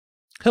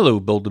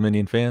Hello, Bold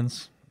Dominion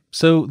fans.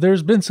 So,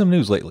 there's been some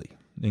news lately,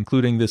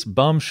 including this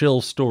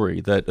bombshell story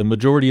that a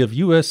majority of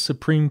U.S.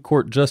 Supreme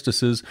Court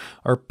justices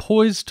are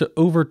poised to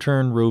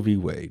overturn Roe v.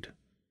 Wade.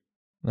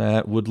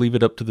 That would leave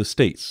it up to the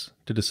states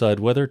to decide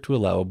whether to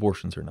allow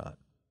abortions or not.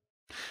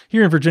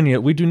 Here in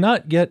Virginia, we do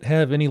not yet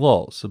have any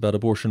laws about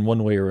abortion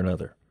one way or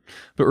another,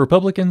 but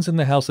Republicans in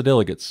the House of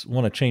Delegates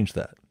want to change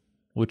that,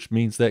 which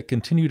means that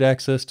continued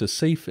access to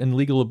safe and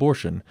legal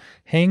abortion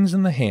hangs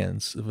in the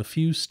hands of a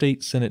few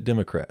state Senate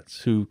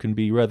Democrats who can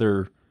be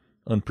rather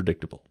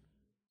unpredictable.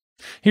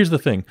 Here's the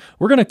thing,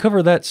 we're going to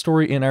cover that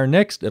story in our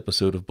next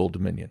episode of Bold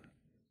Dominion.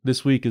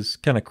 This week is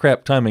kind of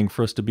crap timing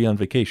for us to be on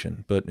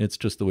vacation, but it's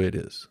just the way it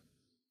is.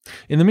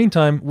 In the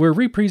meantime, we're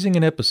reprising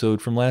an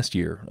episode from last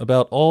year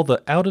about all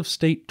the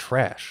out-of-state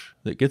trash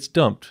that gets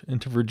dumped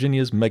into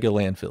Virginia's mega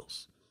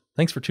landfills.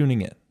 Thanks for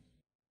tuning in.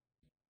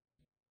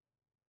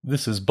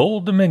 This is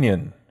Bold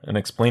Dominion, an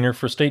explainer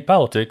for state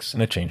politics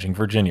in a changing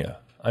Virginia.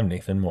 I'm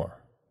Nathan Moore.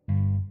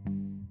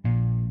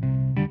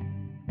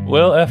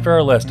 Well, after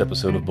our last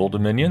episode of Bold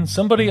Dominion,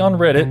 somebody on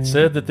Reddit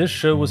said that this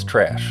show was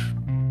trash.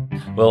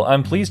 Well,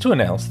 I'm pleased to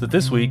announce that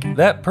this week,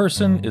 that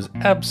person is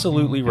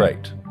absolutely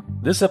right.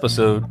 This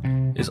episode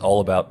is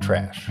all about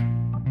trash.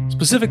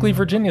 Specifically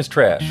Virginia's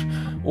trash,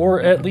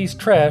 or at least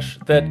trash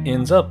that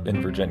ends up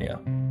in Virginia.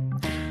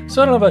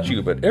 So I don't know about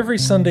you, but every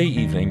Sunday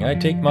evening I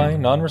take my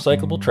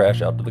non-recyclable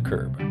trash out to the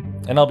curb.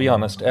 And I'll be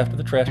honest, after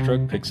the trash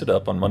truck picks it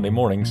up on Monday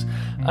mornings,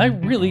 I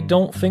really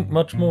don't think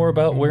much more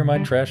about where my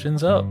trash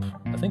ends up.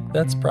 I think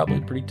that's probably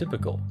pretty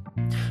typical.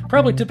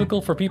 Probably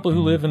typical for people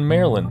who live in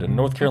Maryland and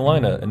North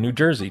Carolina and New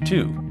Jersey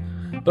too.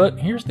 But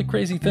here's the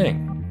crazy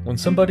thing. When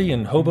somebody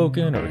in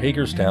Hoboken or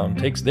Hagerstown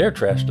takes their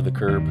trash to the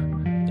curb,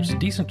 there's a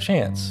decent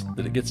chance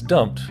that it gets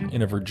dumped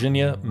in a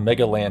Virginia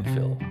mega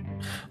landfill.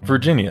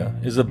 Virginia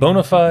is a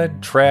bona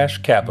fide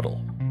trash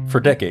capital. For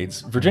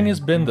decades,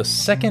 Virginia's been the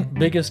second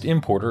biggest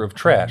importer of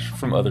trash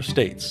from other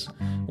states.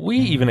 We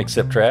even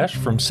accept trash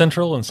from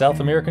Central and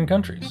South American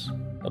countries.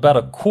 About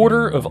a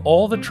quarter of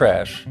all the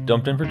trash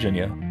dumped in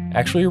Virginia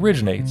actually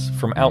originates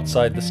from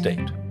outside the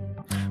state.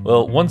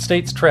 Well, one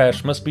state's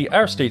trash must be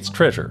our state's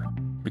treasure,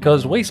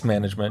 because waste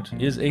management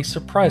is a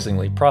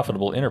surprisingly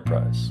profitable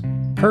enterprise.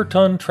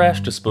 Per-ton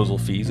trash disposal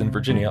fees in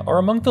Virginia are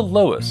among the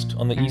lowest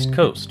on the East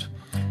Coast.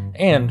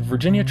 And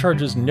Virginia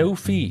charges no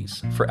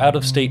fees for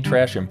out-of-state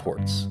trash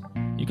imports.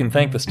 You can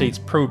thank the state's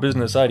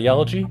pro-business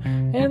ideology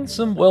and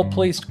some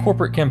well-placed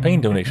corporate campaign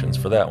donations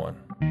for that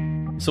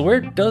one. So where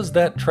does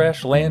that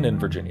trash land in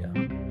Virginia?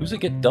 Who's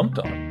it get dumped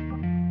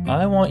on?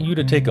 I want you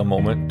to take a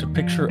moment to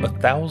picture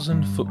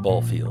 1,000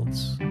 football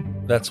fields.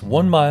 That's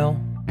 1 mile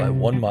by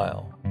 1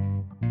 mile.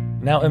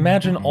 Now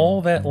imagine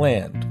all that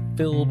land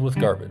filled with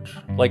garbage,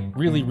 like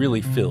really,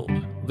 really filled.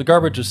 The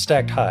garbage is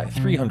stacked high,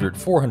 300,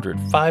 400,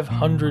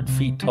 500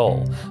 feet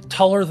tall,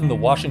 taller than the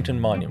Washington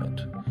Monument.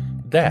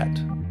 That,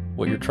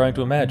 what you're trying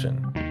to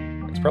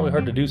imagine, it's probably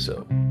hard to do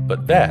so,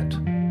 but that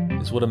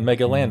is what a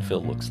mega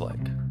landfill looks like.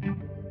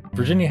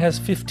 Virginia has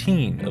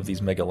 15 of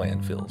these mega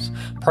landfills,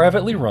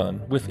 privately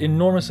run with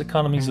enormous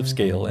economies of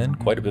scale and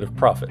quite a bit of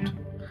profit.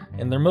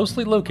 And they're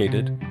mostly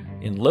located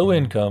in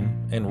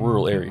low-income and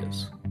rural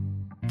areas.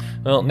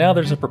 Well, now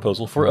there's a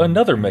proposal for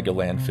another mega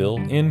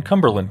landfill in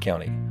Cumberland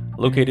County,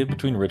 located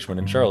between Richmond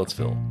and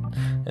Charlottesville.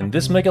 And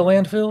this mega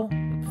landfill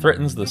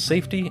threatens the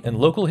safety and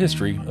local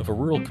history of a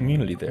rural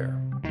community there.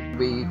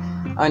 We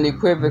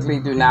unequivocally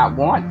do not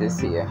want this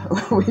here.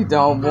 We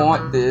don't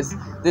want this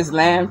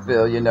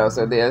landfill,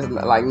 so there's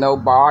like no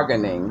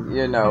bargaining,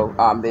 there's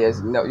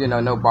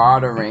no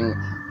bartering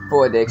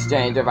for the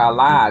exchange of our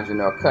lives,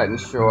 cutting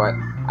short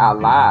our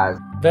lives.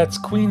 That's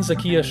Queen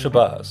Zakiya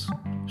Shabazz.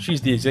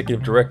 She's the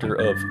executive director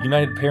of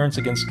United Parents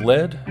Against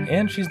Lead,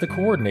 and she's the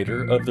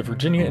coordinator of the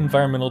Virginia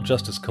Environmental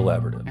Justice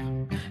Collaborative.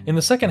 In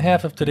the second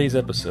half of today's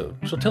episode,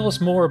 she'll tell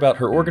us more about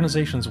her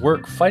organization's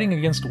work fighting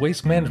against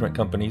waste management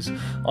companies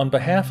on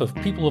behalf of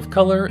people of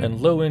color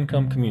and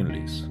low-income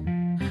communities.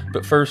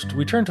 But first,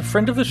 we turn to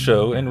friend of the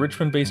show and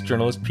Richmond-based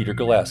journalist Peter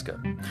Galaska.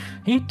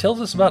 He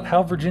tells us about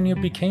how Virginia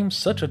became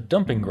such a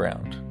dumping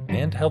ground,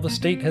 and how the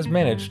state has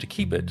managed to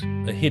keep it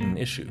a hidden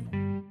issue.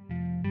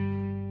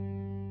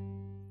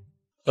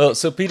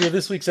 So Peter,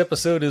 this week's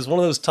episode is one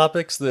of those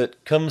topics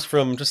that comes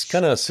from just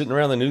kind of sitting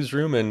around the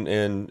newsroom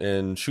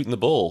and shooting the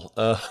bull.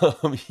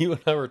 You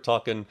and I were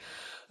talking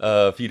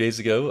a few days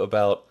ago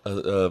about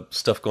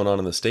stuff going on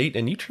in the state,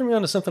 and you turned me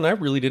on to something I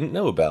really didn't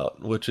know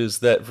about, which is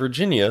that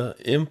Virginia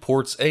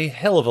imports a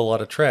hell of a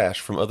lot of trash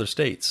from other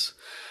states.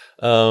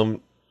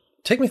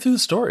 Take me through the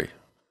story.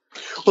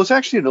 Well, it's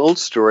actually an old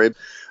story.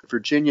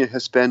 Virginia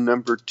has been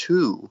number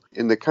 2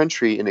 in the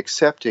country in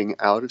accepting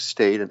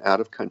out-of-state and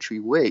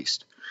out-of-country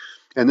waste.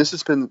 And this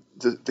has been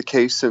the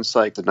case since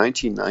like the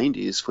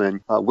 1990s when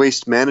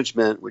Waste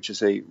Management, which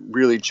is a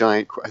really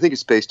giant, I think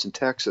it's based in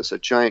Texas, a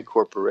giant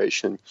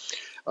corporation,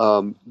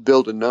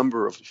 built a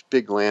number of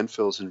big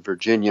landfills in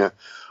Virginia.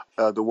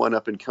 The one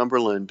up in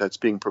Cumberland that's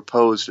being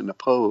proposed and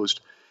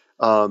opposed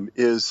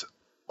is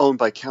owned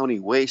by County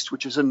Waste,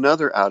 which is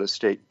another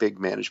out-of-state big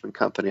management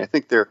company. I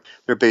think they're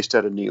based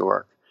out of New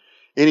York.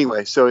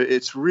 Anyway, so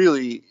it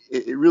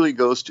really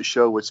goes to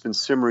show what's been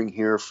simmering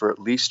here for at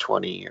least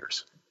 20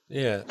 years.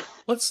 Yeah.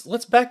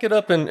 Let's back it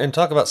up and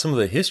talk about some of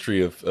the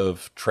history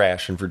of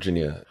trash in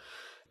Virginia.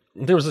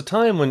 There was a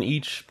time when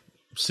each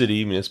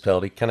city,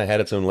 municipality kind of had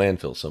its own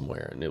landfill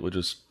somewhere, and it would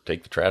just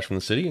take the trash from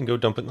the city and go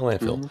dump it in the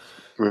landfill.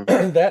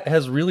 Mm-hmm. That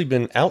has really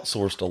been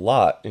outsourced a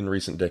lot in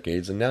recent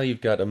decades, and now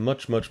you've got a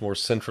much, much more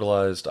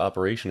centralized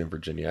operation in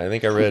Virginia. I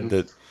think I read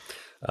that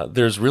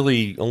there's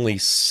really only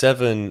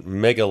 7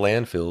 mega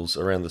landfills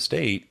around the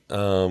state,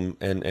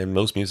 and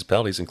most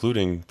municipalities,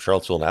 including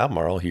Charlottesville and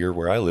Albemarle here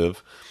where I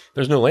live,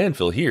 there's no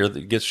landfill here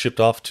that gets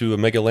shipped off to a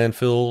mega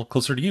landfill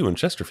closer to you in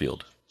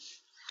Chesterfield.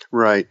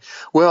 Right.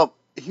 Well,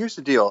 here's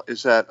the deal,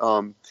 is that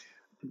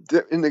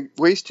in the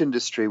waste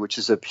industry, which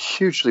is a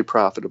hugely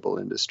profitable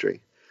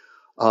industry,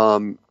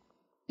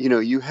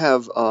 you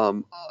have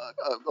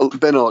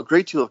been a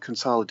great deal of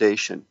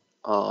consolidation,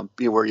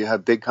 where you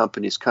have big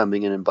companies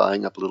coming in and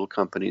buying up little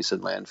companies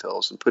and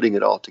landfills and putting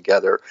it all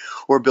together,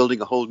 or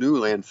building a whole new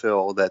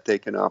landfill that they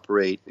can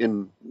operate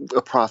in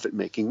a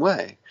profit-making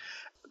way.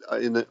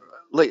 In the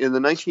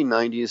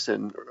 1990s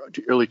and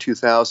early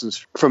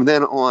 2000s, from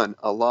then on,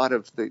 a lot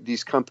of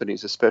these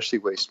companies, especially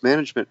Waste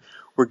Management,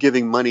 were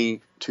giving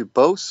money to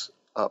both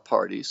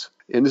parties,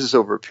 and this is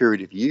over a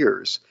period of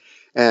years.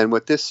 And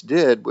what this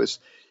did was,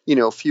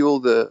 fuel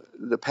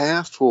the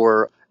path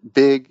for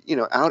big,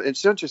 out.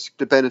 It's not just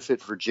to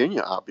benefit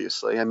Virginia,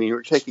 obviously. I mean,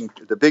 we're taking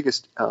the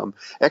biggest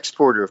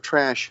exporter of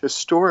trash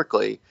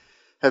historically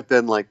have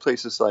been like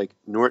places like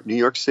New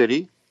York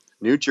City,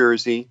 New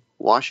Jersey,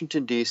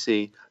 Washington,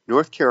 D.C.,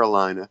 North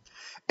Carolina.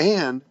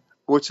 And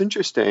what's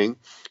interesting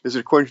is that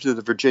according to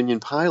the Virginian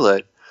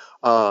pilot,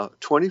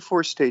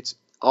 24 states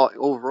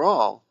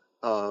overall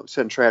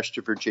send trash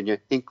to Virginia,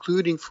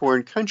 including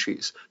foreign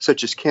countries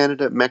such as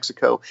Canada,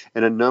 Mexico,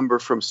 and a number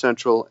from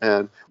Central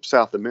and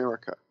South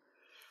America.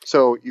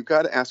 So you've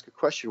got to ask a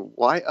question,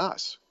 why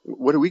us?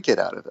 What do we get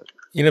out of it?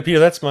 Peter,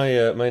 that's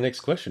my my next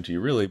question to you,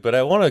 really. But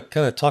I want to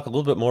kind of talk a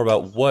little bit more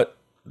about what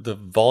the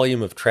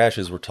volume of trash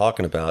is we're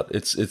talking about.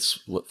 It's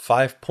what,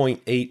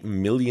 5.8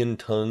 million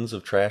tons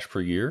of trash per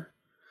year?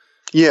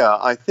 Yeah,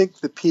 I think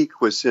the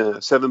peak was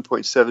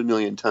 7.7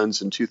 million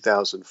tons in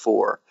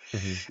 2004.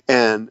 Mm-hmm.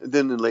 And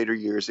then in later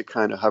years, it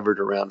kind of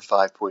hovered around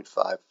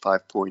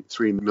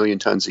 5.3 million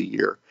tons a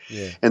year.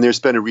 Yeah. And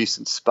there's been a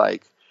recent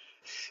spike.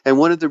 And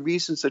one of the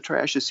reasons that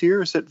trash is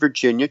here is that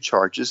Virginia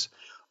charges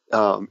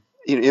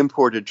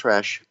imported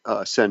trash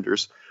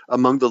senders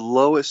among the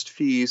lowest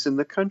fees in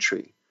the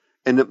country.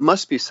 And it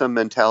must be some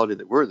mentality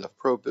that we're the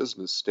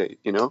pro-business state,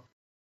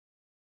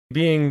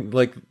 Being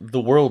like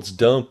the world's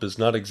dump is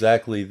not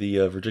exactly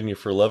the Virginia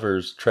for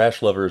lovers.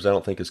 Trash lovers, I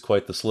don't think, is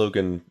quite the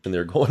slogan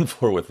they're going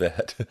for with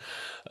that.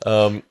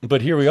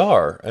 But here we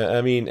are.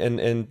 I mean,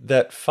 and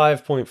that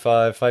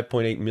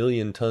 5.8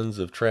 million tons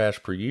of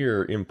trash per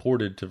year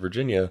imported to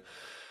Virginia,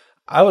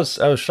 I was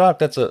shocked.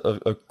 That's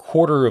a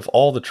quarter of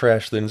all the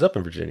trash that ends up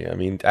in Virginia. I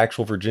mean,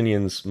 actual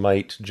Virginians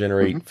might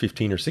generate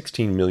 15 or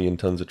 16 million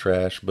tons of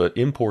trash, but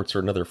imports are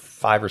another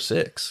 5 or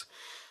 6.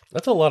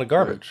 That's a lot of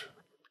garbage.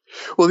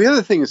 Right. Well, the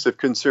other thing that's of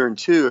concern,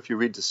 too, if you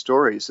read the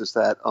stories, is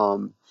that,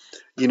 a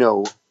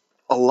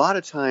lot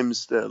of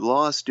times the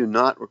laws do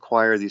not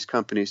require these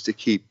companies to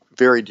keep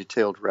very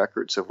detailed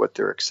records of what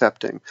they're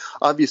accepting.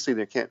 Obviously,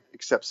 they can't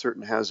accept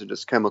certain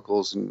hazardous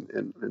chemicals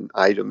and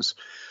items,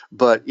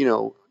 but,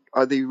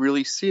 are they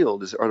really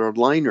sealed? Are there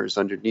liners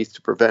underneath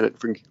to prevent it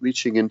from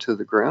leaching into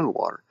the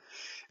groundwater?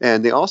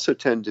 And they also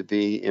tend to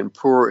be in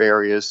poorer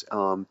areas,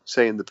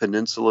 say in the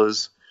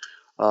peninsulas,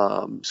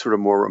 sort of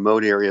more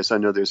remote areas. I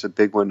know there's a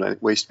big one.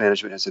 Waste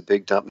Management has a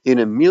big dump in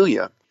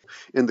Amelia.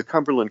 In the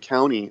Cumberland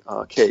County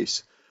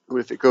case,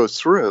 if it goes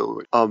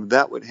through,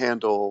 that would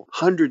handle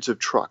hundreds of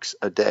trucks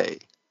a day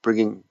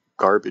bringing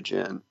garbage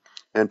in,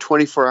 and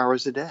 24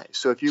 hours a day.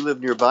 So if you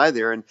live nearby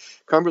there, and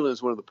Cumberland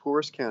is one of the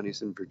poorest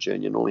counties in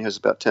Virginia and only has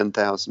about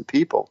 10,000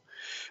 people,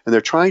 and they're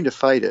trying to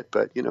fight it,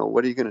 but,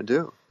 what are you going to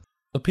do?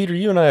 Well, Peter,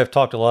 you and I have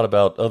talked a lot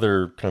about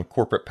other kind of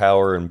corporate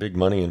power and big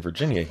money in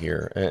Virginia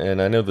here,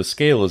 and I know the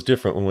scale is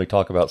different when we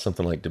talk about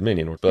something like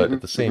Dominion, but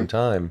at the same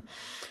time,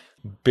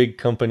 big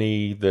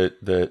company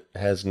that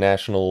has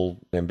national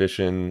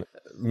ambition,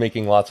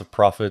 making lots of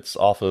profits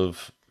off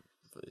of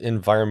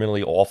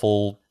environmentally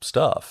awful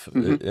stuff. I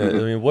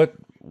mean,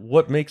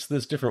 what makes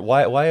this different?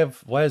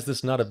 Why is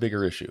this not a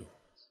bigger issue?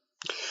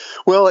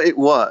 Well, it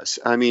was.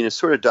 I mean, it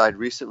sort of died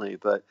recently,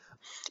 but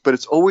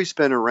it's always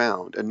been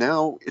around, and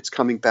now it's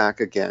coming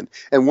back again.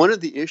 And one of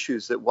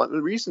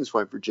the reasons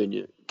why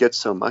Virginia gets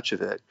so much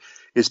of it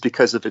is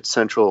because of its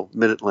central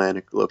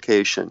mid-Atlantic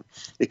location.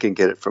 It can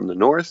get it from the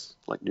north,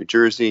 like New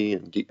Jersey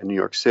and New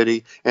York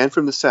City, and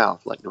from the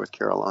south, like North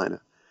Carolina.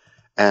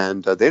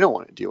 And they don't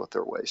want to deal with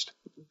their waste,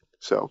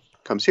 so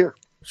it comes here.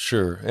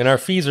 Sure. And our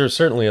fees are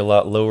certainly a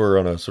lot lower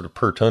on a sort of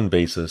per ton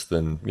basis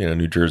than,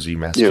 New Jersey,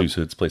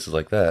 Massachusetts, places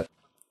like that.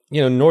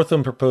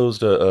 Northam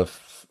proposed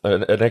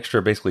an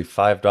extra basically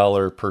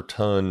 $5 per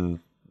ton,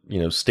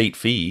 state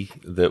fee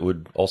that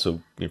would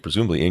also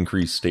presumably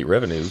increase state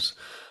revenues.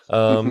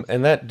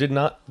 And that did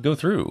not go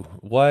through.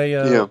 Why?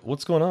 Yeah.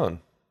 What's going on?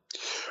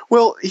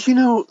 Well,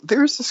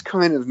 there's this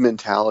kind of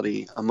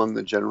mentality among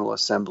the General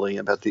Assembly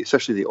about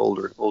especially the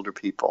older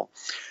people,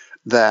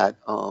 that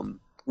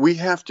we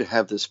have to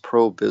have this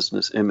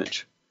pro-business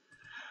image.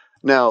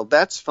 Now,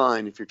 that's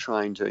fine if you're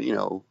trying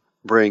to,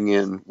 bring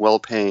in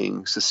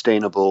well-paying,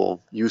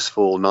 sustainable,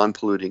 useful,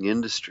 non-polluting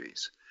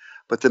industries.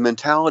 But the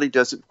mentality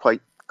doesn't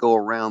quite go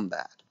around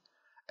that.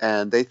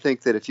 And they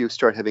think that if you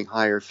start having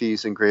higher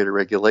fees and greater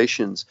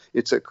regulations,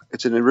 it's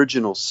an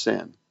original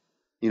sin.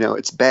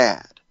 It's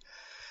bad.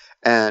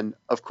 And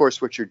of course,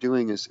 what you're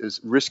doing is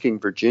risking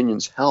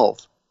Virginians'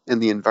 health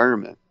and the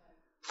environment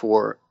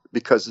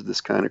because of this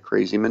kind of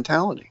crazy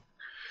mentality.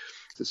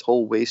 This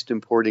whole waste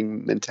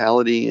importing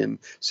mentality and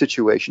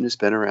situation has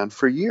been around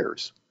for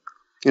years,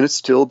 and it's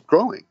still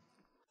growing.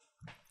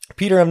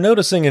 Peter, I'm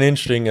noticing an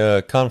interesting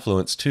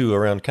confluence, too,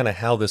 around kind of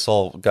how this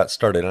all got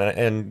started.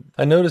 And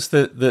I noticed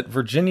that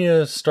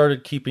Virginia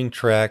started keeping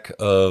track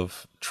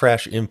of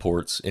trash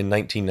imports in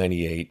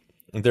 1998.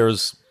 There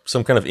was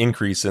some kind of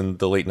increase in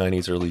the late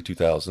 90s, early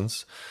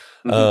 2000s.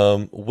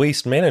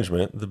 Waste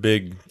Management, the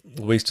big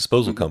waste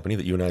disposal company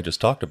that you and I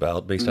just talked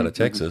about, based out of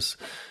Texas,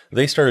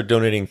 they started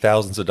donating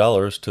thousands of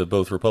dollars to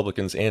both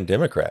Republicans and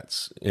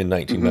Democrats in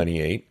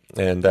 1998,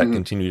 and that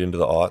continued into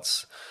the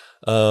aughts.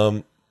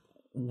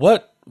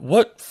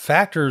 What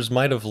factors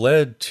might have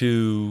led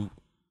to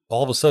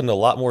all of a sudden a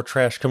lot more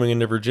trash coming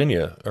into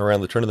Virginia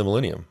around the turn of the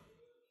millennium?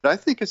 I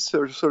think it's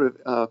sort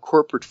of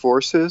corporate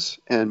forces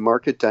and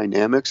market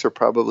dynamics are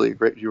probably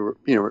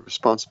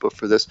responsible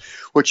for this.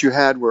 What you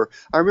had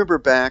I remember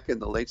back in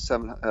the late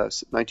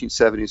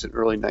 1970s and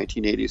early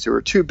 1980s, there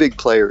were two big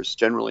players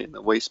generally in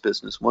the waste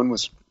business. One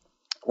was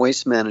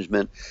Waste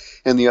Management,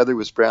 and the other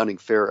was Browning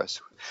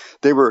Ferris.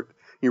 They were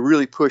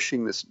really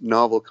pushing this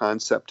novel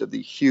concept of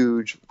the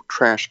huge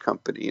trash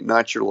company,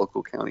 not your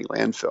local county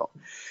landfill.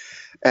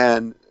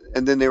 And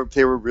then they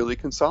were really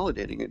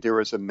consolidating it. There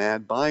was a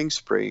mad buying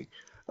spree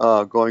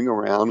going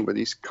around where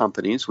these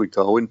companies would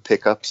go and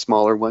pick up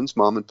smaller ones,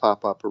 mom and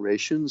pop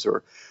operations,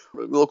 or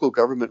local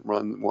government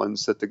run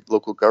ones that the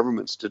local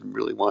governments didn't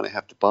really want to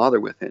have to bother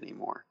with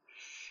anymore.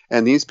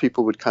 And these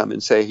people would come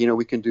and say,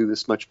 we can do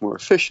this much more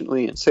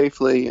efficiently and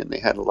safely. And they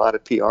had a lot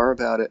of PR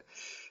about it.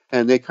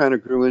 And they kind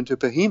of grew into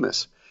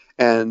behemoths.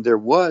 And there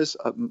was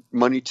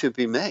money to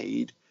be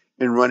made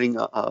in running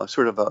a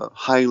sort of a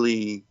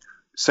highly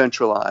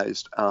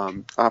centralized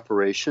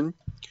operation.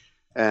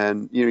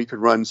 And, you could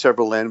run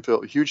several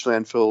huge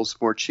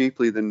landfills more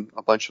cheaply than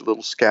a bunch of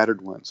little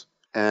scattered ones.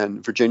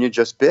 And Virginia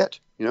just bit.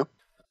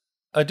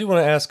 I do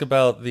want to ask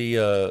about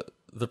the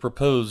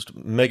proposed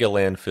mega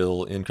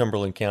landfill in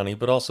Cumberland County,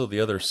 but also the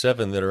other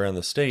 7 that are around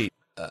the state.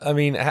 I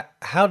mean,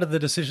 how did the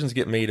decisions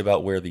get made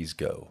about where these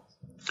go?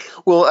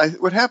 Well,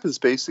 what happens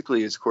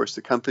basically is, of course,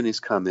 the companies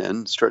come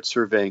in, start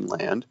surveying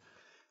land,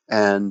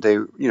 and they,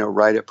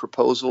 write up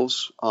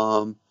proposals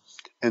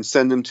and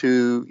send them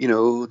to,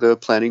 the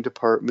planning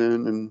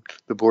department and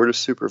the board of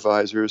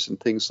supervisors and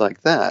things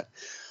like that.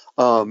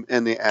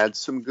 And they add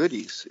some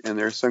goodies, and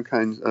there's some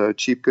kinds of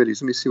cheap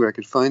goodies. Let me see where I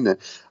can find that.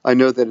 I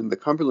know that in the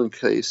Cumberland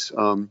case,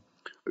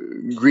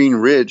 Green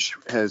Ridge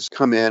has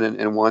come in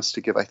and wants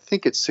to give, I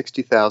think it's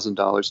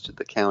 $60,000 to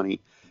the county.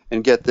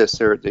 And get this,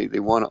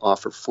 they want to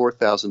offer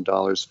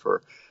 $4,000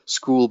 for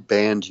school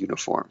band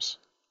uniforms.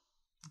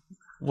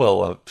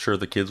 Well, I'm sure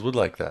the kids would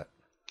like that.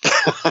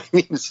 I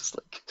mean, it's just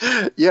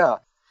like, yeah.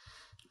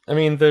 I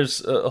mean,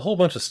 there's a whole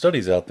bunch of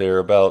studies out there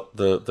about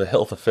the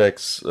health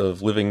effects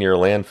of living near a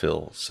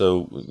landfill.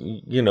 So,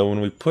 when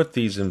we put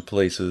these in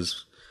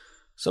places,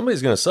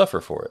 somebody's going to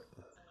suffer for it.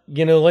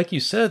 Like you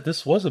said,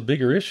 this was a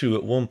bigger issue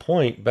at one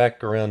point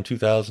back around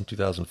 2000,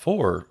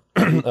 2004.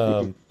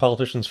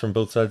 Politicians from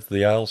both sides of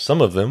the aisle, some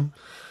of them,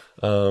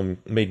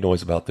 made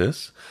noise about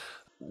this.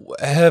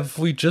 Have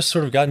we just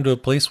sort of gotten to a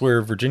place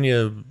where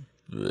Virginia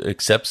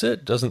accepts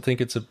it, doesn't think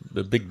it's a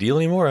big deal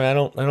anymore? I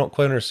don't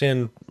quite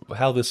understand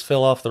how this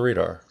fell off the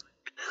radar.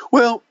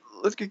 Well,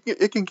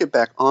 it can get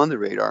back on the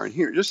radar. And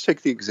here, just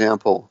take the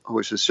example,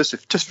 which is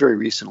just very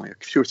recently,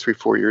 2 or 3,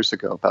 4 years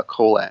ago, about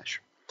coal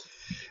ash.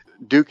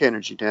 Duke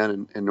Energy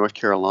down in North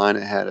Carolina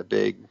had a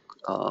big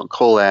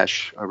coal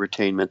ash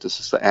retainment. This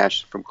is the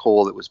ash from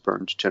coal that was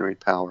burned to generate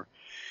power.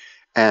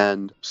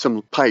 And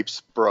some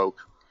pipes broke.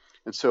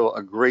 And so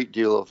a great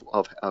deal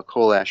of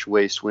coal ash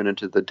waste went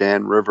into the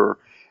Dan River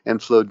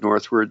and flowed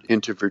northward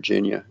into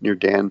Virginia near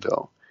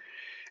Danville.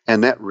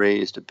 And that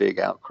raised a big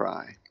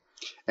outcry.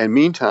 And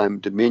meantime,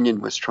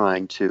 Dominion was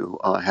trying to,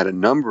 had a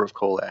number of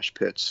coal ash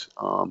pits,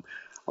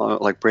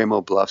 like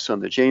Bramo Bluffs on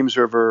the James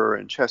River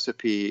and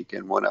Chesapeake,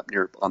 and one up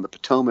near on the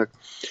Potomac.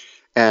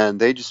 And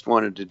they just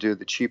wanted to do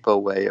the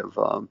cheapo way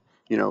of,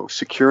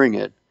 securing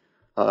it,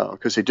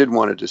 because they did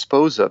want to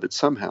dispose of it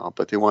somehow,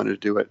 but they wanted to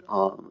do it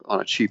on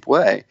a cheap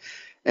way.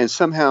 And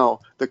somehow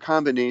the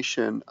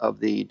combination of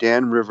the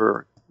Dan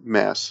River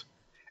mess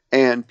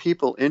and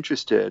people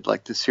interested,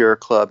 like the Sierra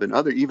Club and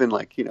other, even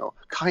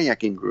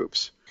kayaking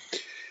groups.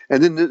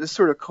 And then this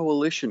sort of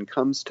coalition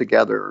comes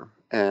together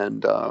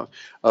and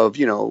of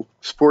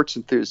sports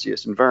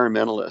enthusiasts,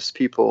 environmentalists,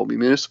 people,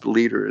 municipal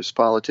leaders,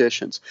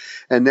 politicians,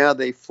 and now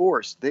they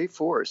forced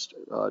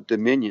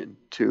Dominion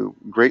to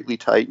greatly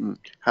tighten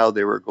how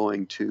they were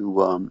going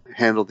to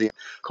handle the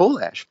coal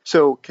ash.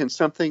 So can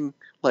something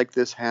like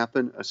this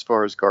happen as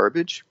far as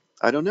garbage?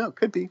 I don't know.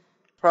 Could be.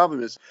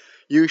 Problem is,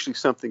 usually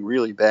something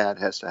really bad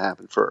has to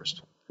happen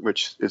first,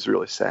 which is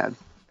really sad.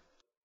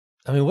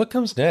 I mean, what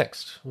comes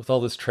next with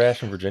all this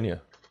trash in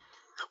Virginia?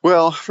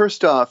 Well,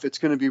 first off, it's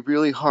going to be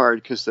really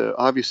hard because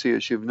obviously,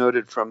 as you've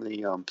noted from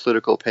the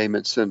political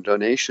payments and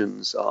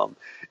donations,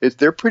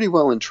 they're pretty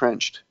well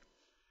entrenched.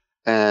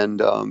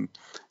 And,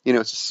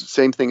 it's the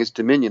same thing as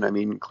Dominion. I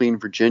mean, Clean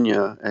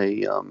Virginia,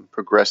 a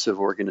progressive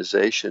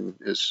organization,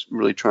 is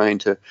really trying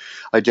to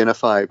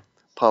identify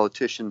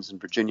politicians in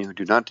Virginia who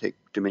do not take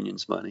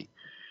Dominion's money.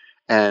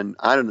 And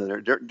I don't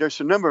know, there's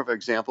a number of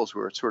examples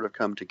where it's sort of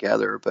come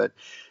together. But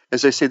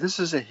as I say, this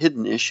is a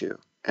hidden issue.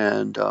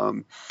 And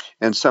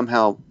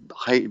somehow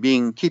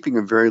keeping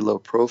a very low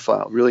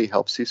profile really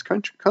helps these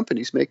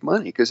companies make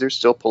money because they're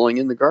still pulling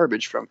in the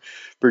garbage from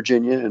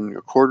Virginia, and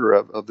a quarter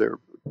of their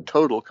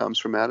total comes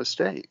from out of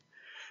state.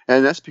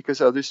 And that's because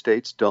other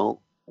states don't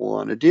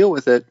want to deal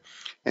with it,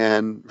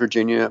 and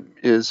Virginia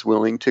is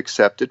willing to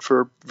accept it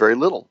for very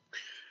little.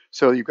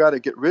 So you've got to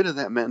get rid of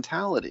that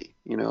mentality,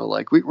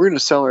 like we're going to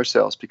sell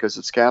ourselves because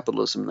it's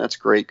capitalism. That's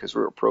great because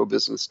we're a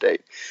pro-business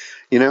state,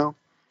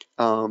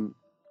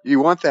 You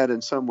want that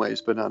in some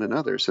ways, but not in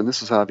others. And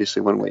this is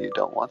obviously one way you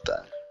don't want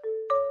that.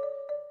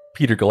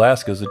 Peter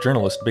Galaska is a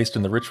journalist based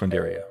in the Richmond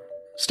area.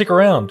 Stick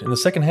around. In the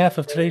second half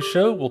of today's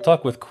show, we'll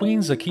talk with Queen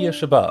Zakiya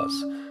Shabazz,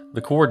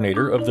 the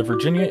coordinator of the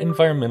Virginia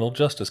Environmental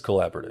Justice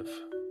Collaborative.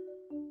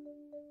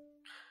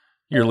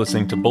 You're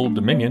listening to Bold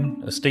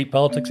Dominion, a state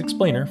politics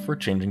explainer for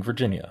Changing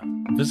Virginia.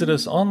 Visit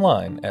us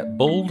online at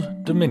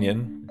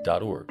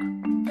bolddominion.org.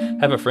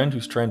 Have a friend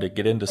who's trying to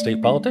get into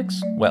state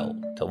politics? Well,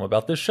 tell them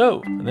about this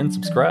show and then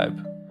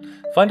subscribe.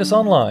 Find us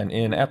online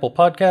in Apple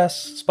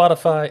Podcasts,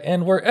 Spotify,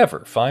 and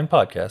wherever fine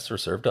podcasts are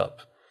served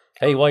up.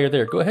 Hey, while you're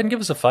there, go ahead and give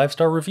us a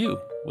 5-star review.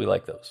 We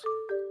like those.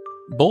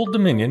 Bold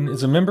Dominion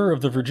is a member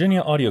of the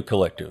Virginia Audio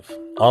Collective,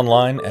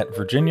 online at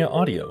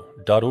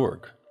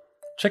virginiaaudio.org.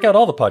 Check out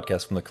all the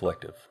podcasts from the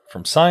collective,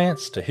 from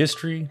science to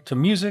history to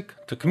music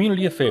to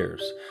community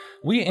affairs.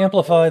 We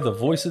amplify the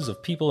voices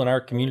of people in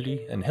our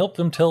community and help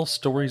them tell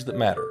stories that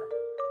matter.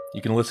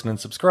 You can listen and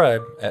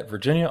subscribe at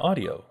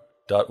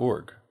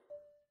virginiaaudio.org.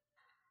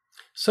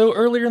 So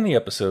earlier in the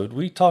episode,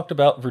 we talked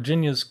about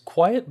Virginia's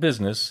quiet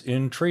business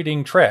in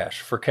trading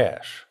trash for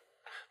cash.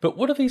 But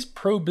what do these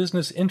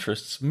pro-business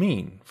interests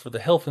mean for the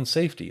health and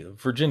safety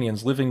of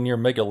Virginians living near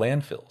mega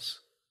landfills?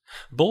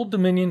 Bold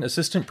Dominion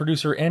assistant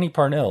producer Annie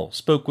Parnell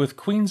spoke with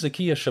Queen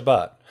Zakiya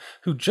Shabazz,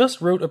 who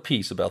just wrote a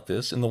piece about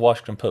this in the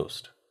Washington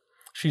Post.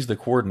 She's the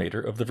coordinator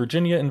of the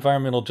Virginia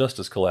Environmental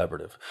Justice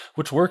Collaborative,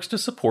 which works to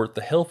support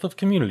the health of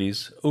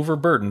communities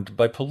overburdened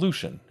by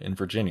pollution in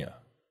Virginia.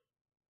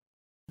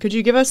 Could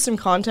you give us some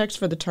context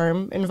for the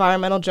term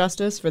environmental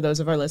justice for those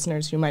of our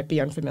listeners who might be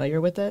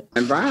unfamiliar with it?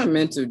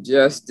 Environmental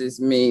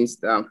justice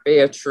means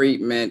fair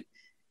treatment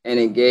and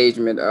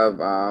engagement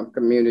of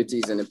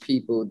communities and the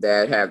people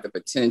that have the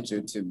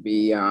potential to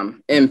be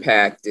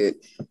impacted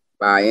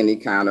by any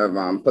kind of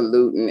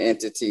pollutant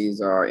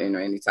entities or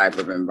any type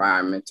of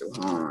environmental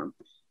harm.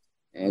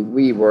 And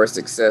we were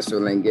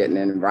successful in getting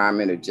an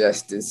environmental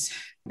justice,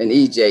 an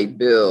EJ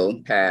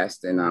bill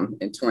passed in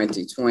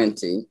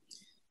 2020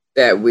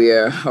 that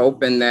we're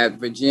hoping that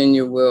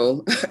Virginia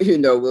will,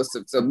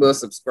 will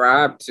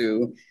subscribe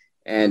to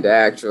and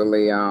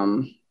actually,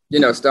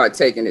 start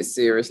taking it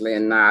seriously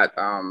and not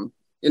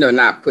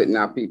putting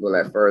our people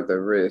at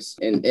further risk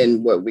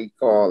in what we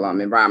call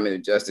environmental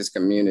justice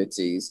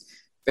communities,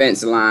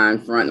 fence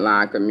line, front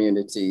line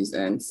communities,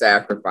 and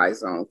sacrifice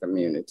zone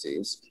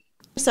communities.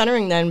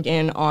 Centering then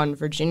in on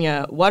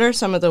Virginia, what are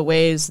some of the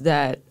ways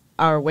that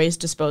our waste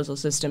disposal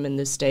system in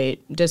this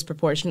state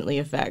disproportionately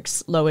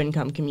affects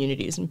low-income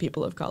communities and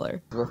people of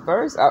color? Well,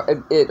 first,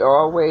 it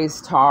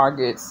always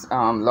targets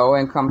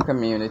low-income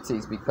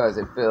communities because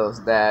it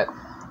feels that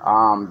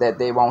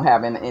they won't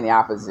have any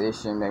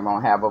opposition, they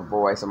won't have a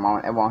voice, and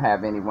won't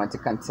have anyone to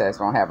contest,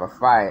 won't have a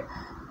fight.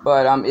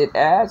 But it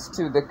adds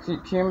to the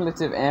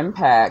cumulative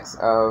impacts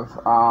of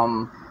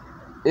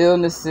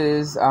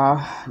illnesses,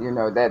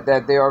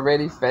 that they're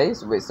already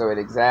faced with. So it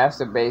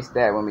exacerbates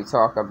that when we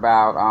talk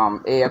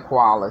about air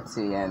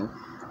quality and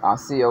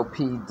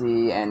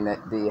COPD and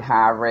the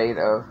high rate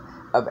of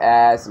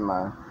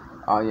asthma,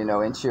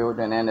 in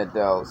children and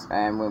adults.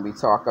 And when we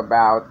talk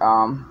about,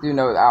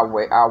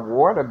 our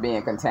water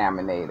being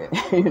contaminated,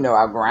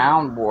 our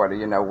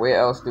groundwater, where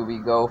else do we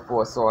go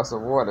for a source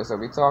of water? So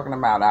we're talking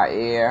about our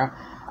air,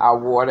 our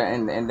water,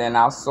 and then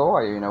our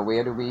soil,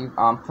 where do we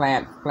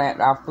plant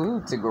our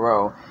food to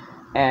grow?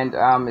 And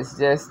it's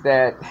just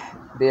that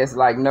there's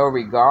no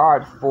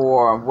regard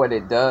for what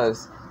it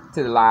does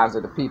to the lives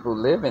of the people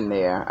living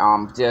there,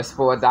 just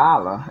for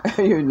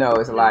 $1.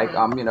 It's like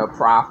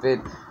profit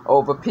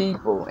over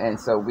people. And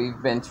so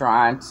we've been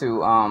trying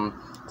to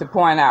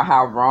point out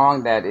how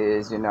wrong that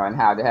is, and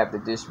how to have to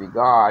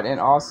disregard, and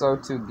also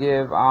to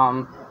give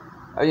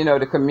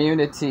the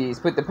communities,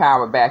 put the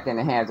power back in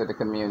the hands of the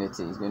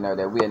communities,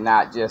 that we're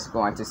not just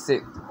going to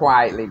sit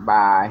quietly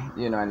by,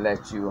 and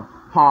let you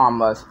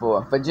harm us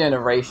for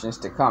generations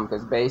to come,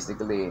 because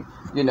basically,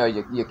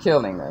 you're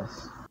killing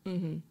us.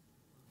 Mm-hmm.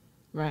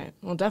 Right.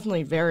 Well,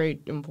 definitely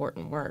very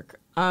important work.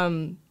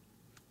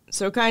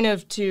 So kind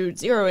of to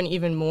zero in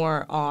even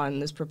more on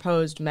this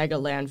proposed mega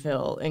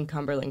landfill in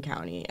Cumberland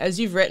County. As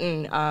you've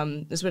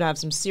written, this would have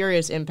some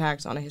serious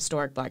impacts on a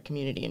historic Black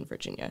community in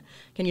Virginia.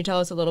 Can you tell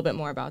us a little bit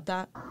more about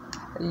that?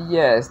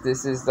 Yes,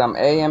 this is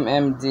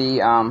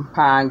AMMD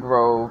Pine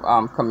Grove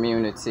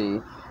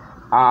community,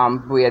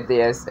 where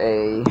there's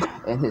an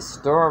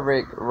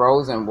historic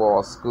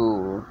Rosenwald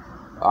school,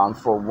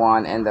 for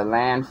one, and the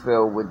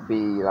landfill would be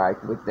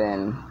like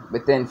within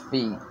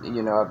feet,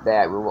 of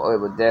that. It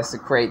will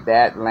desecrate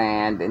that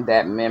land and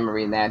that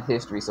memory and that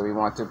history. So we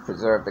want to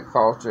preserve the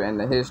culture and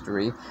the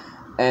history,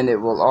 and it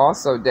will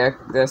also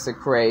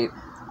desecrate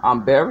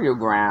burial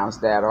grounds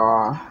that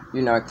are,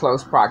 in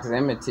close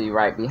proximity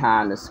right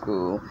behind the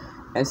school.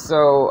 And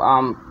so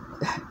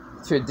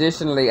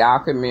traditionally, our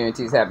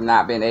communities have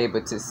not been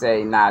able to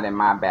say, "Not in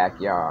my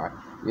backyard,"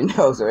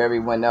 so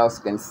everyone else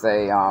can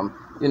say,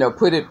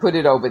 put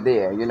it over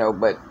there,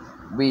 but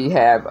we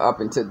have, up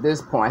until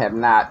this point,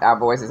 our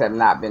voices have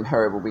not been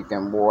heard where we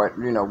can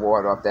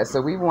ward off that.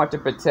 So we want to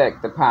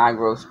protect the Pine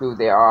Grove School.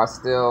 There are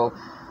still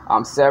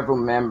several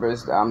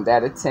members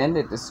that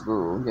attended the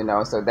school,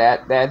 so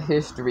that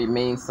history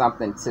means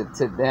something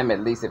to them, at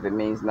least if it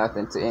means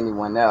nothing to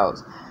anyone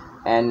else.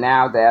 And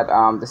now that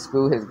the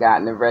school has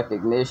gotten the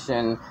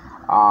recognition,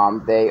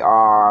 they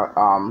are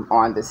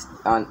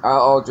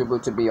eligible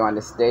to be on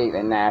the state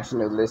and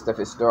national list of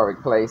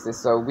historic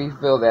places. So we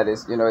feel that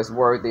it's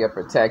worthy of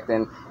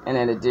protecting, and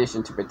in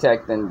addition to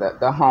protecting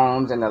the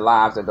homes and the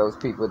lives of those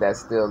people that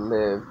still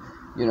live,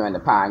 in the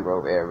Pine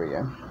Grove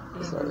area.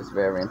 Mm-hmm. So it's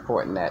very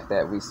important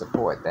that we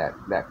support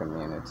that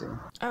community.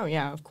 Oh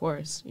yeah, of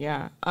course,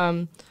 yeah.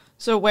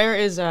 So where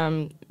is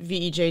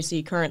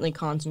VEJC currently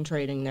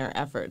concentrating their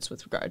efforts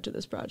with regard to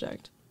this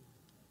project?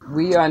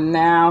 We are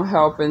now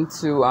helping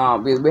to,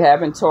 we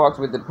haven't talked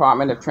with the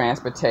Department of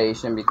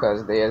Transportation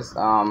because there's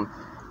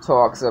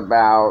talks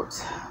about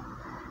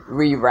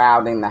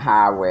rerouting the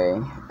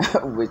highway,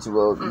 which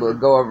will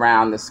go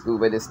around the school,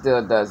 but it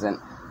still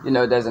doesn't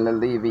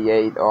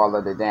alleviate all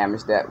of the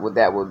damage that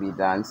will be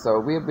done.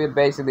 So we're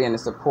basically in a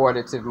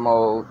supportive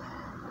mode,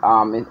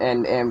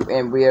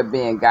 and we are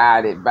being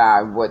guided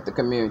by what the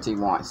community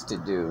wants to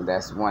do.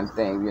 That's one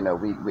thing, we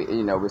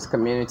it's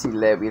community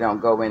led. We don't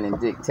go in and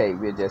dictate.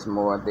 We're just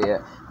more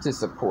there to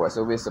support.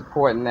 So we're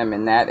supporting them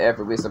in that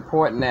effort. We're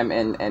supporting them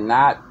and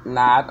not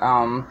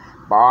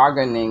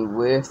bargaining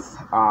with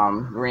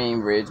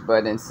Greenridge,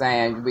 but in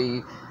saying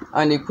we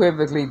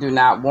unequivocally do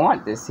not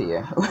want this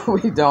here.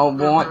 We don't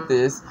want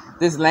this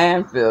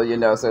landfill,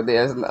 so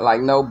there's like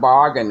no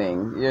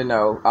bargaining,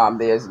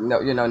 there's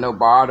no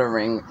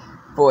bartering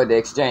for the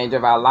exchange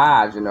of our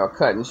lives,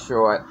 cutting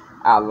short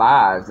our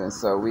lives. And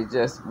so we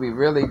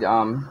really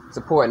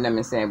supporting them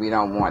and saying we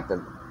don't want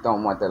the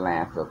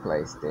landfill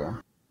placed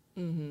there.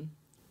 Mm-hmm.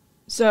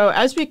 So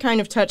as we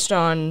kind of touched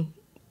on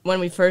when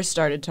we first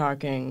started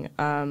talking,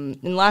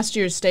 in last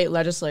year's state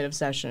legislative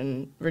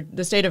session,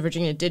 the state of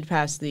Virginia did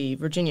pass the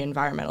Virginia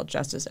Environmental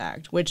Justice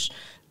Act, which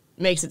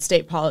makes it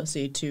state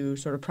policy to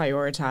sort of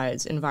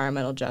prioritize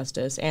environmental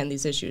justice and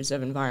these issues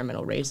of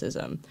environmental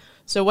racism.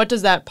 So what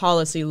does that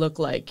policy look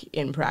like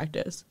in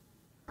practice?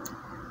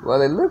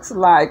 Well, it looks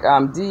like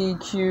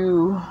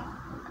DEQ,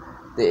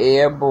 the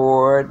Air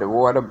Board, the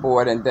Water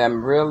Board, and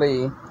them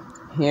really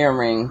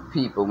hearing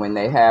people when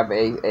they have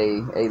a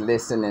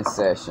listening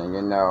session.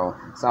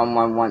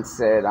 Someone once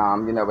said,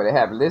 but they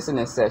have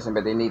listening session,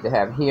 but they need to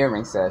have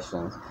hearing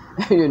sessions.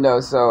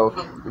 So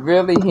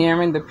really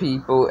hearing the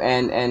people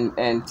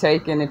and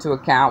taking into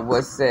account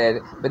what's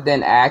said, but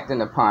then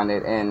acting upon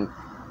it and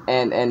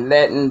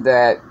letting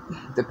the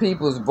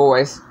people's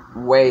voice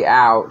weigh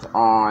out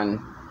on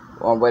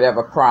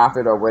whatever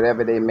profit or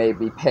whatever they may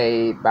be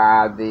paid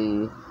by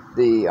the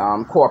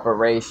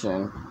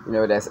corporation,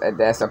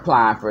 that's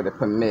applying for the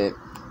permit,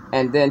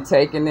 and then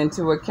taking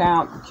into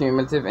account the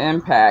cumulative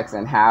impacts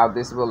and how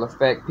this will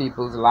affect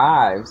people's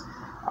lives,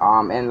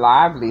 and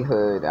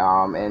livelihood,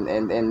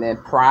 and their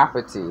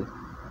property.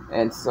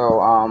 And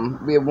so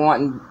we're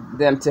wanting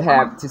them to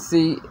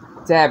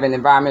have an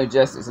environmental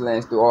justice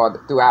lens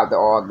throughout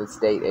all the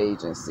state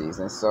agencies.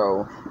 And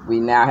so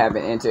we now have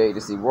an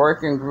interagency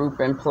working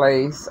group in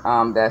place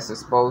that's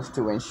supposed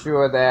to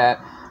ensure that.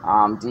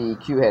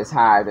 DEQ has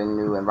hired a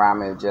new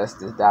environmental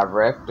justice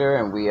director,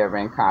 and we are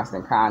in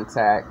constant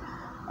contact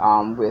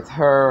with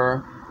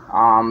her.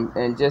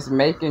 and just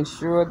making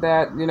sure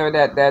that,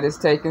 that is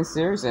taken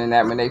seriously, and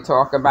that when they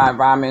talk about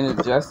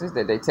environmental justice,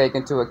 that they take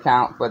into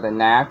account for the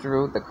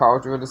natural, the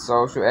cultural, the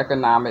social,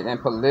 economic,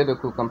 and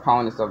political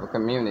components of a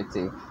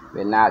community.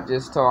 We're not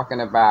just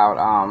talking about,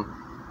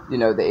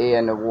 the air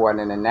and the water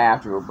and the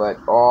natural, but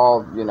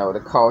all,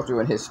 the cultural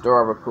and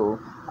historical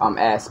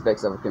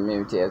aspects of a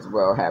community as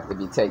well have to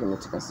be taken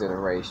into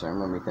consideration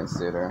when we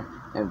consider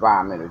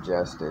environmental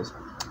justice.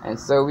 And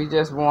so we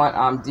just want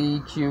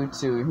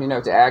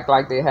DEQ to act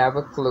like they have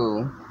a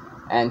clue,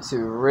 and to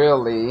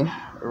really,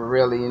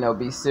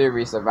 be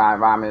serious about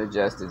environmental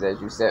justice.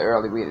 As you said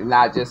earlier, we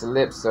not just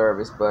lip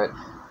service, but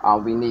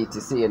we need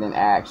to see it in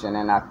action.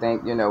 And I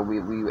think, we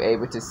were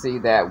able to see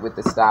that with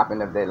the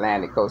stopping of the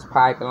Atlantic Coast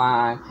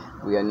Pipeline.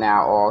 We are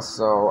now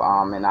also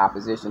in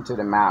opposition to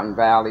the Mountain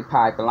Valley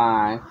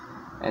Pipeline.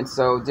 And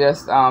so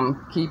just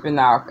keeping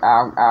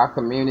our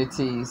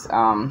communities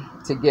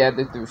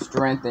together through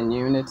strength and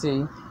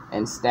unity,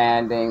 and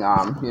standing,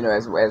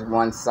 as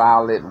one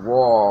solid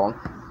wall,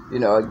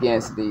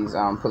 against these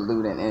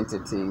polluting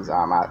entities.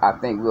 I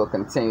think we'll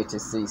continue to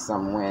see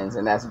some wins,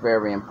 and that's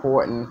very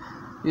important.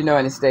 In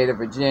the state of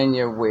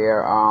Virginia,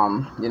 where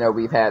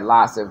we've had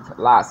lots and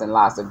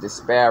lots of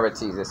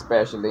disparities,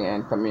 especially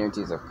in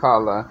communities of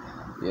color,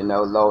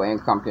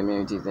 low-income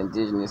communities,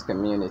 indigenous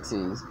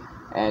communities,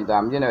 and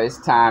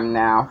it's time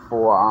now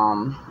for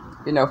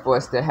for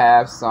us to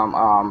have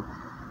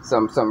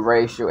some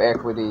racial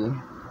equity,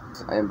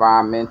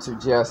 environmental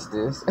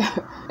justice.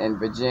 And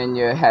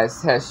Virginia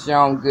has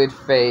shown good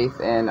faith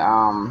in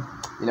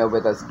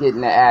with us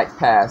getting the act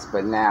passed,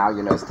 but now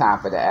it's time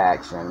for the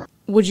action.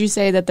 Would you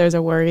say that there's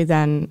a worry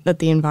then that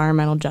the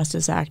Environmental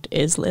Justice Act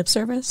is lip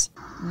service?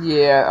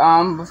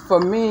 Yeah,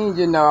 for me,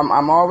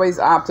 I'm always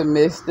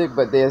optimistic,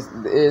 but there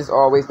is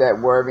always that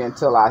worry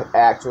until I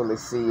actually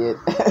see it,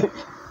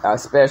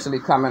 especially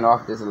coming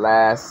off this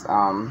last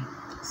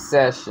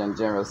session,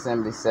 General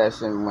Assembly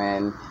session,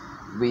 when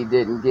we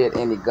didn't get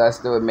any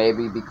gusto,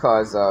 maybe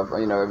because of,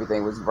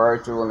 everything was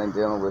virtual and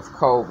dealing with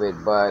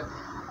COVID, but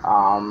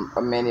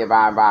many of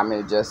our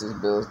environmental justice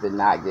bills did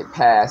not get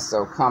passed.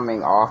 So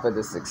coming off of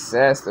the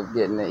success of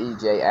getting the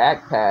EJ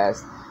Act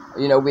passed,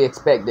 we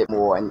expected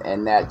more,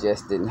 and that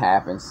just didn't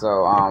happen.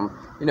 So,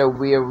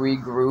 we are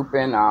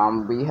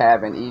regrouping. We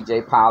have an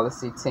EJ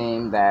policy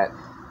team that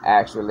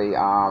actually,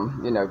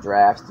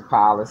 drafts the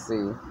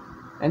policy.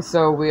 And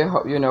so we're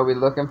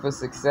looking for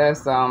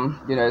success,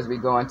 as we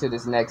go into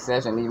this next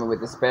session, even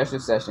with the special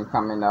session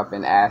coming up,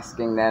 and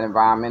asking that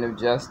environmental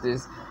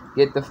justice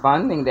get the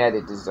funding that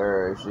it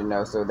deserves,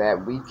 so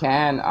that we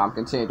can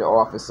continue to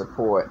offer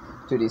support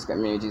to these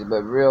communities,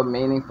 but real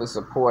meaningful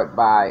support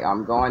by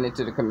going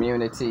into the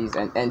communities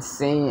and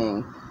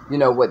seeing,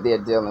 what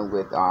they're dealing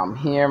with,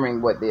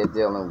 hearing what they're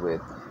dealing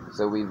with.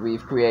 So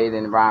we've created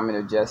an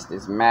environmental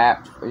justice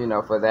map,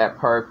 for that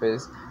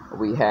purpose.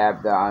 We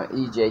have the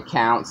EJ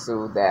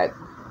Council that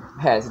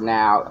has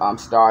now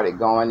started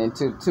going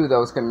into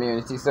those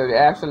communities. So they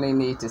actually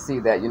need to see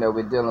that,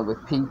 we're dealing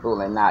with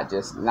people and not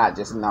just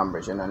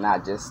numbers,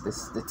 not just the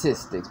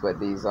statistics, but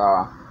these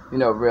are,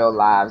 real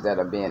lives that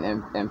are being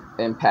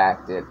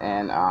impacted.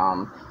 And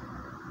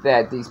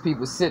that these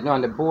people sitting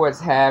on the boards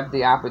have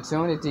the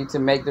opportunity to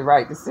make the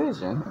right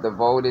decision. The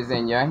vote is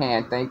in your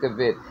hand. Think of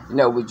it,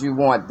 would you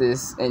want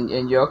this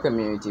in your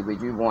community?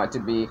 Would you want to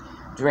be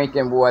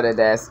drinking water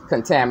that's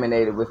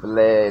contaminated with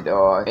lead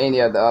or any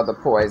of the other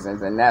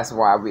poisons? And that's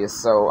why we're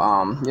so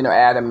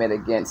adamant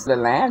against the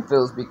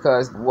landfills,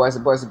 because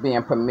what's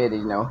being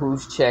permitted,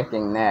 who's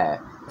checking that?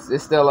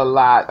 There's still a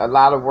lot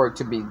of work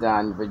to be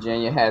done.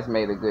 Virginia has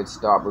made a good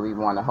start, but we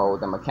want to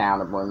hold them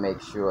accountable and make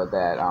sure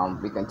that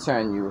we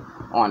continue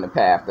on the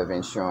path of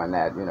ensuring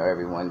that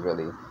everyone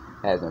really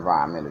has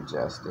environmental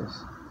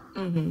justice.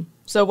 Mm-hmm.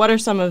 So what are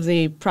some of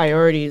the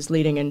priorities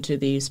leading into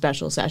the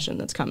special session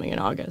that's coming in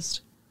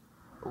August?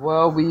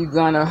 Well, we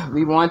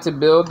want to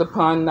build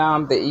upon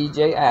the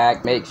EJ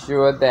Act, make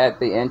sure that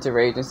the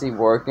interagency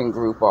working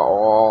group are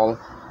all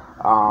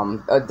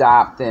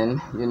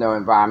adopting,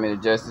 environmental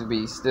justice.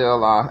 We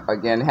still are,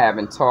 again,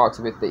 having talks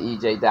with the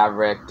EJ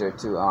director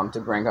to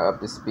bring her up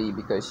to speed,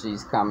 because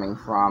she's coming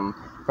from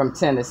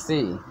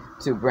Tennessee,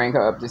 to bring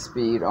her up to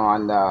speed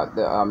on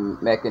the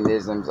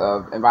mechanisms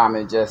of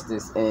environmental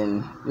justice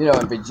in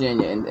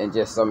Virginia, and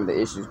just some of the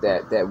issues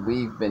that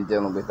we've been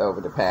dealing with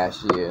over the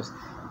past years.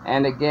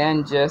 And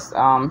again, just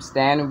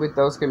standing with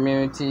those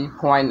communities,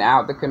 pointing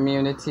out the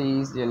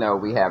communities.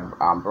 We have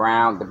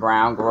the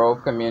Brown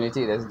Grove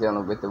community that's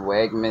dealing with the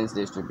Wegmans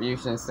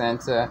distribution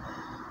center.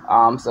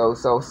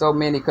 So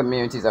many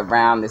communities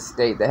around the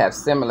state that have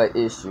similar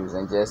issues,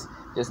 and just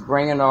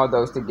bringing all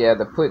those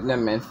together, putting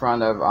them in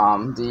front of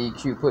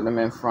DEQ, putting them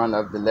in front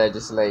of the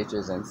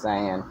legislatures, and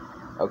saying,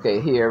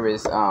 okay, here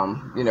is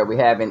we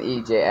have an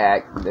EJ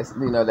Act. Let's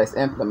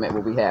implement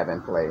what we have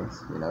in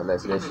place.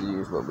 Let's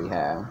use what we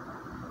have.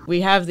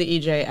 We have the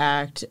EJ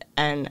Act,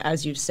 and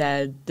as you've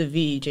said, the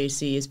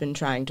VEJC has been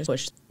trying to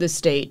push the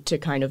state to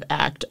kind of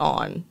act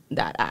on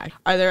that act.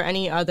 Are there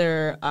any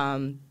other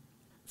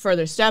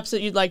further steps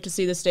that you'd like to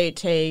see the state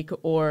take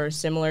or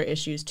similar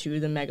issues to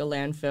the mega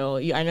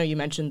landfill? I know you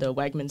mentioned the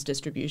Wegmans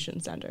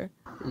Distribution Center.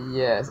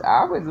 Yes,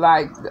 I would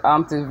like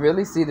to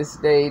really see the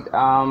state,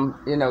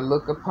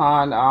 look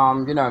upon,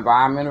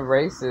 environmental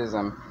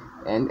racism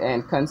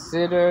and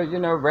consider,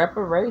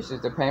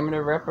 reparations, the payment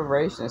of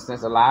reparations,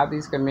 since a lot of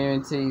these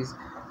communities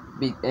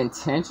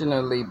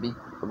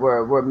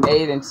were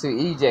made into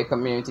EJ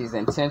communities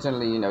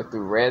intentionally,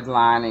 through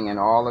redlining and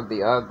all of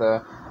the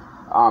other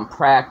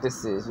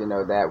practices,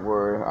 that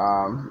were,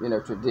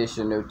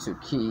 traditional to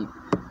keep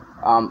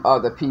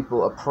other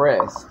people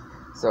oppressed.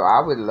 So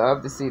I would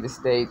love to see the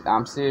state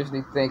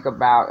seriously think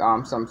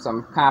about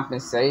some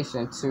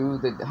compensation to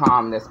the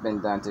harm that's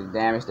been done, to the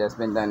damage that's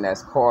been done,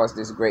 that's caused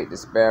this great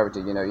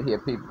disparity. You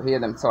hear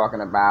them talking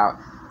about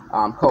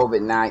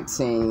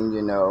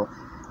COVID-19,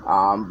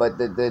 but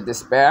the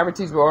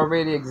disparities were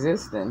already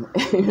existing,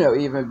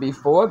 even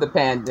before the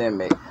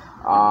pandemic.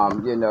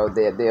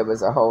 There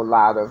was a whole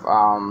lot of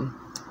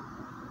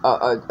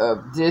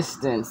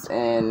distance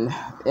and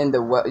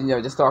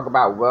just talk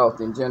about wealth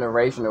and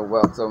generational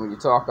wealth. So when you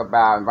talk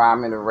about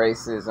environmental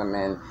racism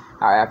and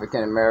how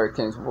African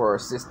Americans were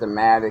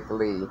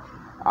systematically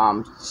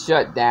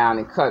shut down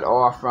and cut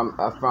off from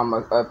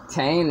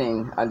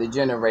obtaining the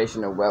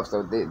generational wealth,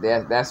 so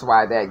that's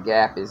why that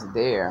gap is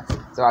there.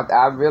 So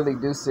I really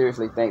do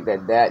seriously think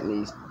that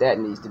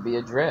needs to be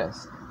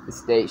addressed. The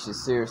state should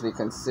seriously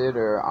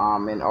consider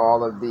in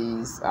all of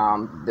these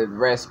the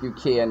rescue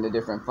care and the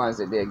different funds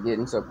that they're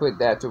getting. So put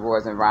that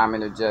towards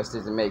environmental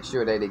justice and make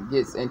sure that it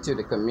gets into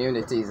the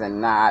communities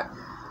and not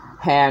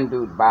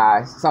handled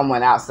by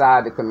someone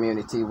outside the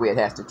community where it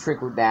has to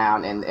trickle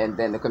down and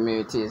then the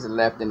community is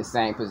left in the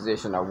same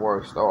position or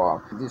worse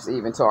off. Just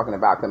even talking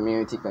about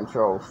community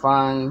control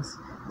funds,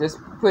 just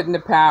putting the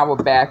power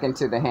back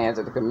into the hands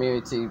of the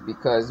community,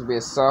 because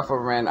we're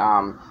suffering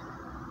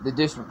the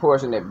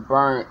disproportionate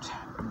brunt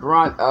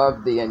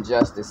of the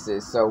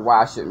injustices. So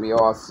why shouldn't we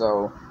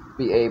also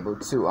be able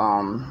to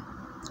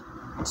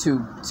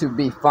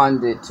be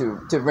funded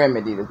to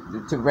remedy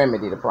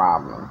the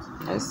problems?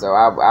 And so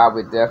I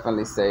would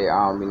definitely say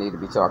we need to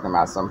be talking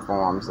about some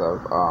forms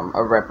of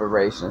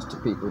reparations to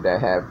people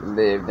that have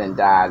lived and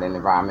died in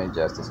environmental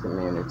justice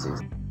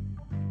communities.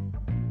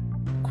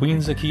 Queen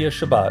Zakiya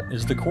Shabbat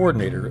is the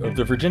coordinator of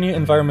the Virginia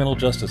Environmental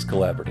Justice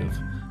Collaborative,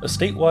 a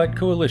statewide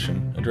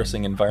coalition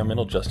addressing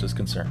environmental justice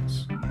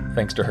concerns.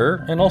 Thanks to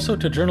her, and also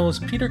to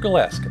journalist Peter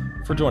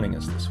Galaska for joining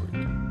us this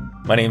week.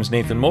 My name's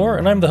Nathan Moore,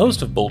 and I'm the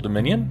host of Bold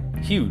Dominion.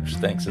 Huge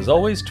thanks, as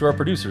always, to our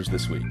producers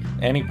this week,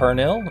 Annie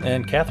Parnell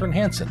and Katherine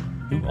Hansen,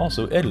 who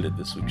also edited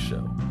this week's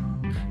show.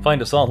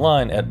 Find us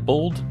online at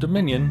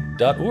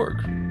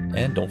bolddominion.org.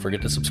 And don't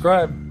forget to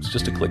subscribe, it's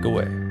just a click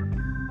away.